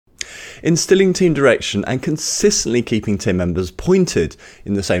Instilling team direction and consistently keeping team members pointed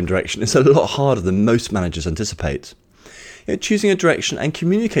in the same direction is a lot harder than most managers anticipate. Choosing a direction and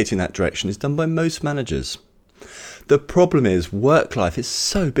communicating that direction is done by most managers. The problem is work life is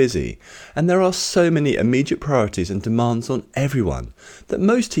so busy and there are so many immediate priorities and demands on everyone that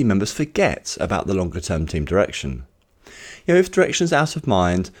most team members forget about the longer term team direction. If direction is out of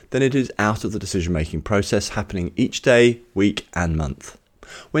mind, then it is out of the decision making process happening each day, week and month.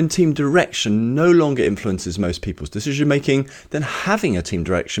 When team direction no longer influences most people's decision making, then having a team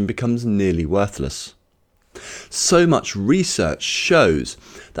direction becomes nearly worthless. So much research shows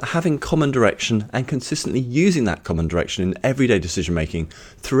that having common direction and consistently using that common direction in everyday decision making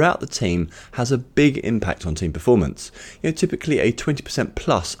throughout the team has a big impact on team performance, typically a 20%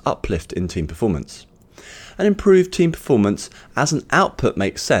 plus uplift in team performance. And improved team performance as an output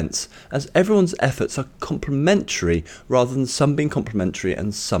makes sense, as everyone's efforts are complementary rather than some being complementary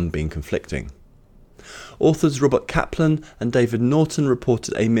and some being conflicting. Authors Robert Kaplan and David Norton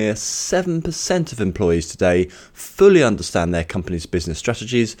reported a mere 7% of employees today fully understand their company's business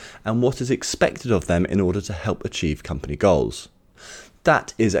strategies and what is expected of them in order to help achieve company goals.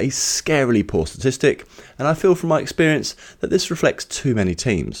 That is a scarily poor statistic, and I feel from my experience that this reflects too many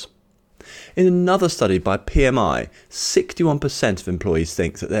teams. In another study by PMI, 61% of employees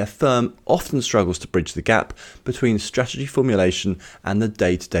think that their firm often struggles to bridge the gap between strategy formulation and the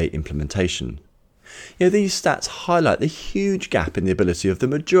day-to-day implementation. These stats highlight the huge gap in the ability of the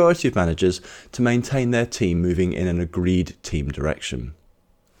majority of managers to maintain their team moving in an agreed team direction.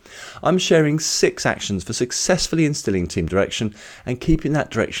 I'm sharing 6 actions for successfully instilling team direction and keeping that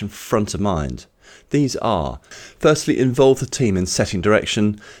direction front of mind. These are: firstly, involve the team in setting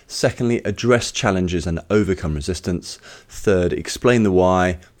direction; secondly, address challenges and overcome resistance; third, explain the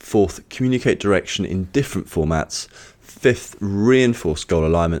why; fourth, communicate direction in different formats; fifth, reinforce goal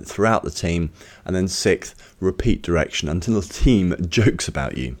alignment throughout the team; and then sixth, repeat direction until the team jokes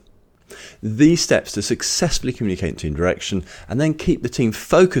about you. These steps to successfully communicate team direction and then keep the team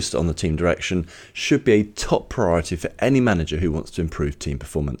focused on the team direction should be a top priority for any manager who wants to improve team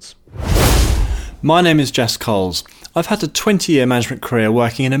performance. My name is Jess Coles. I've had a 20-year management career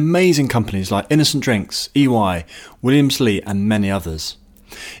working in amazing companies like Innocent Drinks, EY, Williams Lee and many others.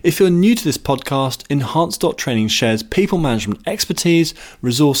 If you're new to this podcast, Enhance.Training shares people management expertise,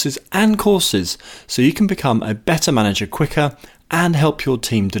 resources and courses so you can become a better manager quicker and help your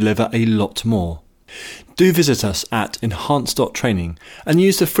team deliver a lot more. Do visit us at Enhance.Training and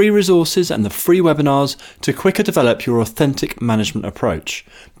use the free resources and the free webinars to quicker develop your authentic management approach,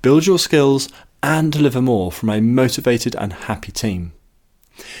 build your skills and deliver more from a motivated and happy team.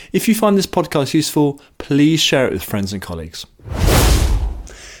 If you find this podcast useful, please share it with friends and colleagues.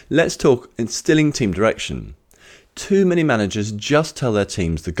 Let's talk instilling team direction. Too many managers just tell their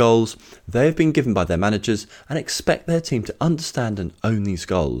teams the goals they have been given by their managers and expect their team to understand and own these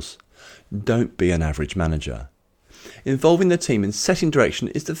goals. Don't be an average manager. Involving the team in setting direction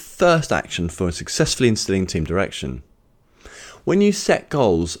is the first action for successfully instilling team direction. When you set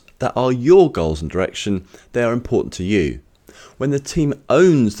goals that are your goals and direction, they are important to you. When the team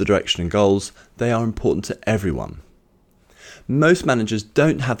owns the direction and goals, they are important to everyone. Most managers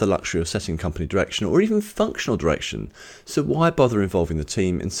don't have the luxury of setting company direction or even functional direction, so why bother involving the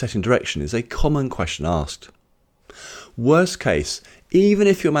team in setting direction is a common question asked. Worst case, even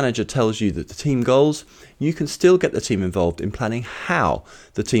if your manager tells you that the team goals, you can still get the team involved in planning how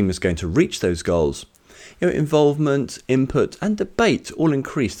the team is going to reach those goals. Involvement, input and debate all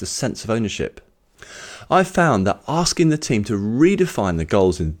increase the sense of ownership. I've found that asking the team to redefine the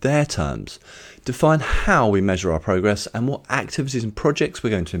goals in their terms, define how we measure our progress and what activities and projects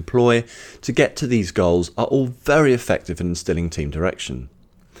we're going to employ to get to these goals are all very effective in instilling team direction.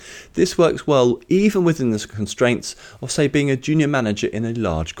 This works well even within the constraints of, say, being a junior manager in a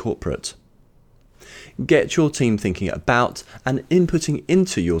large corporate. Get your team thinking about and inputting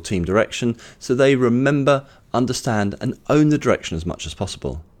into your team direction so they remember, understand and own the direction as much as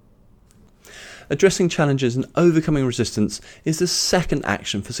possible. Addressing challenges and overcoming resistance is the second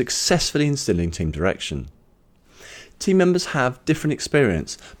action for successfully instilling team direction. Team members have different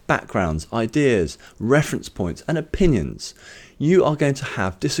experience, backgrounds, ideas, reference points and opinions. You are going to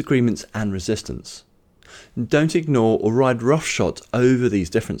have disagreements and resistance. Don't ignore or ride roughshod over these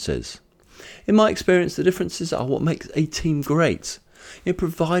differences. In my experience, the differences are what makes a team great,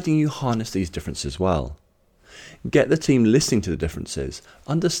 providing you harness these differences well. Get the team listening to the differences,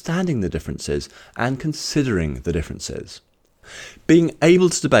 understanding the differences, and considering the differences. Being able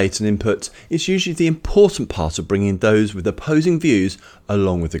to debate and input is usually the important part of bringing those with opposing views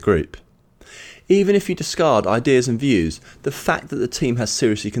along with the group. Even if you discard ideas and views, the fact that the team has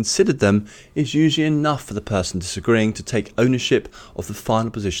seriously considered them is usually enough for the person disagreeing to take ownership of the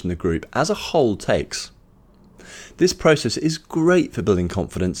final position the group as a whole takes. This process is great for building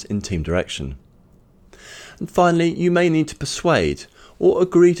confidence in team direction. And finally, you may need to persuade or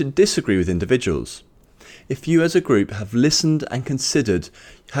agree to disagree with individuals. If you as a group have listened and considered,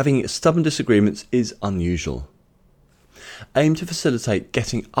 having stubborn disagreements is unusual. Aim to facilitate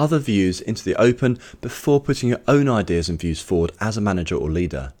getting other views into the open before putting your own ideas and views forward as a manager or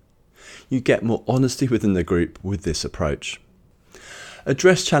leader. You get more honesty within the group with this approach.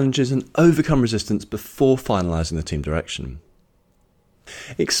 Address challenges and overcome resistance before finalising the team direction.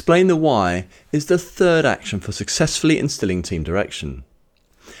 Explain the why is the third action for successfully instilling team direction.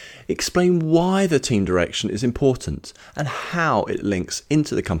 Explain why the team direction is important and how it links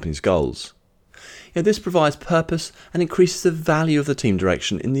into the company's goals. This provides purpose and increases the value of the team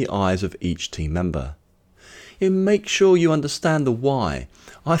direction in the eyes of each team member. Make sure you understand the why.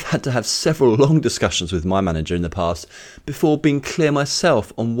 I've had to have several long discussions with my manager in the past before being clear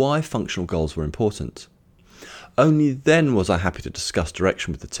myself on why functional goals were important. Only then was I happy to discuss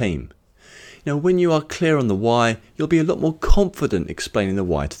direction with the team. When you are clear on the why, you'll be a lot more confident explaining the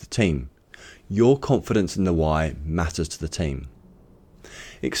why to the team. Your confidence in the why matters to the team.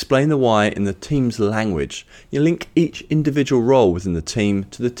 Explain the why in the team's language. You link each individual role within the team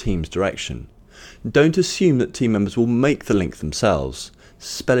to the team's direction. Don't assume that team members will make the link themselves.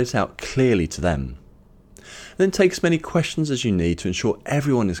 Spell it out clearly to them. Then take as many questions as you need to ensure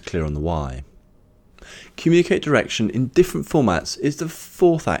everyone is clear on the why. Communicate direction in different formats is the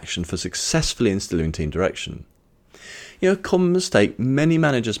fourth action for successfully instilling team direction. A common mistake many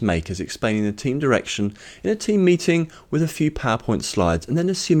managers make is explaining the team direction in a team meeting with a few PowerPoint slides and then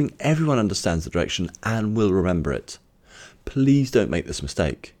assuming everyone understands the direction and will remember it. Please don't make this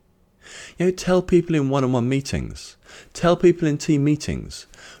mistake. Tell people in one-on-one meetings. Tell people in team meetings.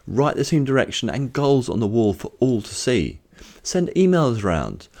 Write the team direction and goals on the wall for all to see. Send emails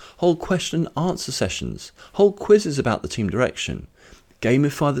around. Hold question and answer sessions. Hold quizzes about the team direction.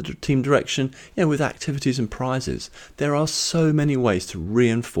 Gamify the team direction with activities and prizes. There are so many ways to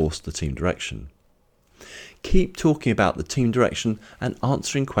reinforce the team direction. Keep talking about the team direction and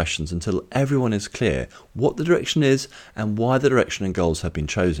answering questions until everyone is clear what the direction is and why the direction and goals have been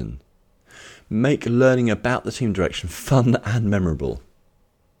chosen. Make learning about the team direction fun and memorable.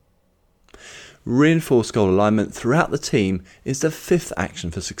 Reinforce goal alignment throughout the team is the fifth action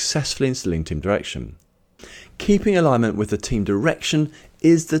for successfully instilling team direction. Keeping alignment with the team direction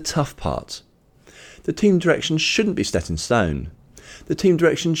is the tough part. The team direction shouldn't be set in stone. The team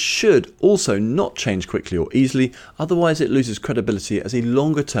direction should also not change quickly or easily, otherwise it loses credibility as a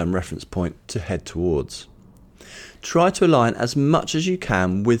longer-term reference point to head towards. Try to align as much as you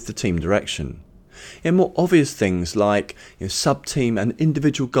can with the team direction. More obvious things like sub-team and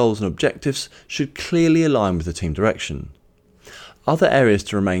individual goals and objectives should clearly align with the team direction. Other areas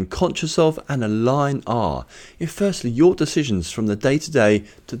to remain conscious of and align are, firstly, your decisions from the day-to-day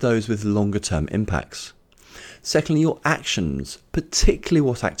to those with longer-term impacts. Secondly, your actions, particularly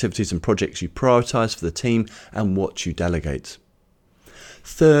what activities and projects you prioritise for the team and what you delegate.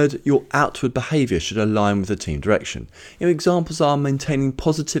 Third, your outward behaviour should align with the team direction. Examples are maintaining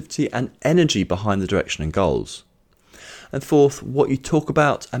positivity and energy behind the direction and goals. And fourth, what you talk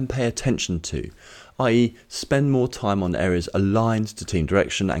about and pay attention to, i.e. spend more time on areas aligned to team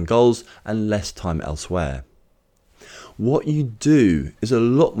direction and goals and less time elsewhere. What you do is a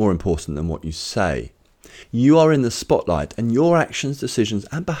lot more important than what you say. You are in the spotlight and your actions, decisions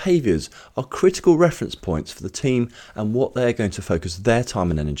and behaviours are critical reference points for the team and what they are going to focus their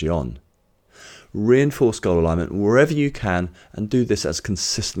time and energy on. Reinforce goal alignment wherever you can and do this as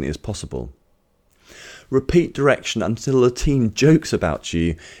consistently as possible. Repeat direction until the team jokes about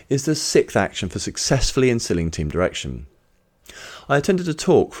you is the sixth action for successfully instilling team direction. I attended a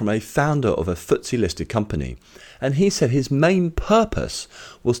talk from a founder of a FTSE listed company, and he said his main purpose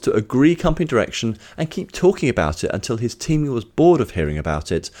was to agree company direction and keep talking about it until his team was bored of hearing about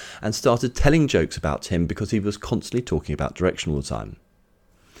it and started telling jokes about him because he was constantly talking about direction all the time.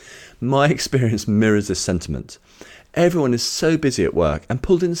 My experience mirrors this sentiment. Everyone is so busy at work and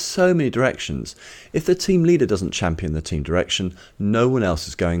pulled in so many directions. If the team leader doesn't champion the team direction, no one else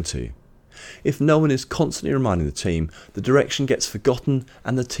is going to. If no one is constantly reminding the team, the direction gets forgotten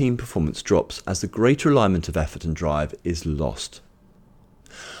and the team performance drops as the greater alignment of effort and drive is lost.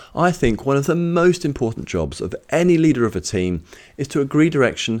 I think one of the most important jobs of any leader of a team is to agree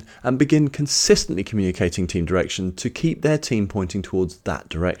direction and begin consistently communicating team direction to keep their team pointing towards that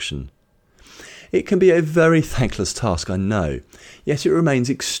direction. It can be a very thankless task, I know, yet it remains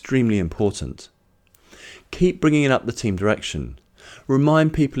extremely important. Keep bringing up the team direction.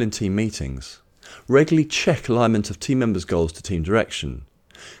 Remind people in team meetings. Regularly check alignment of team members' goals to team direction.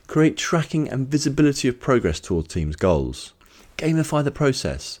 Create tracking and visibility of progress toward team's goals. Gamify the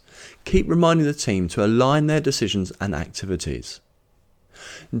process. Keep reminding the team to align their decisions and activities.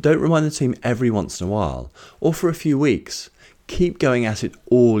 Don't remind the team every once in a while or for a few weeks. Keep going at it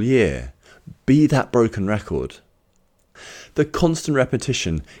all year. Be that broken record. The constant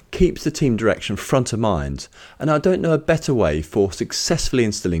repetition keeps the team direction front of mind, and I don't know a better way for successfully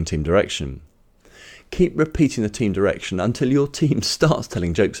instilling team direction. Keep repeating the team direction until your team starts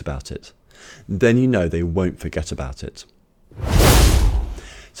telling jokes about it. Then you know they won't forget about it.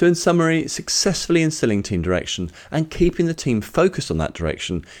 So in summary, successfully instilling team direction and keeping the team focused on that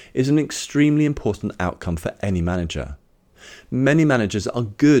direction is an extremely important outcome for any manager. Many managers are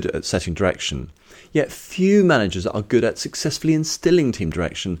good at setting direction, yet few managers are good at successfully instilling team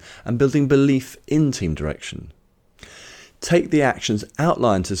direction and building belief in team direction. Take the actions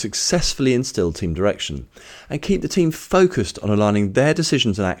outlined to successfully instill team direction and keep the team focused on aligning their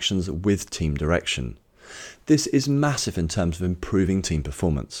decisions and actions with team direction. This is massive in terms of improving team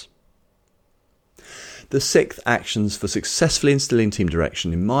performance. The 6 actions for successfully instilling team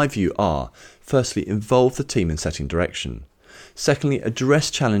direction, in my view, are: firstly, involve the team in setting direction. Secondly, address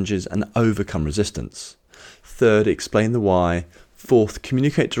challenges and overcome resistance. Third, explain the why. Fourth,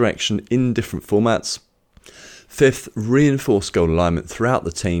 communicate direction in different formats. Fifth, reinforce goal alignment throughout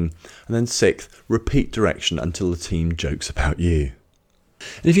the team. And then sixth, repeat direction until the team jokes about you.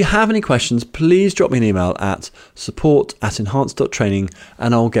 And if you have any questions, please drop me an email at support@enhance.training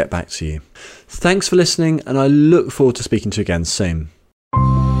and I'll get back to you. Thanks for listening, and I look forward to speaking to you again soon.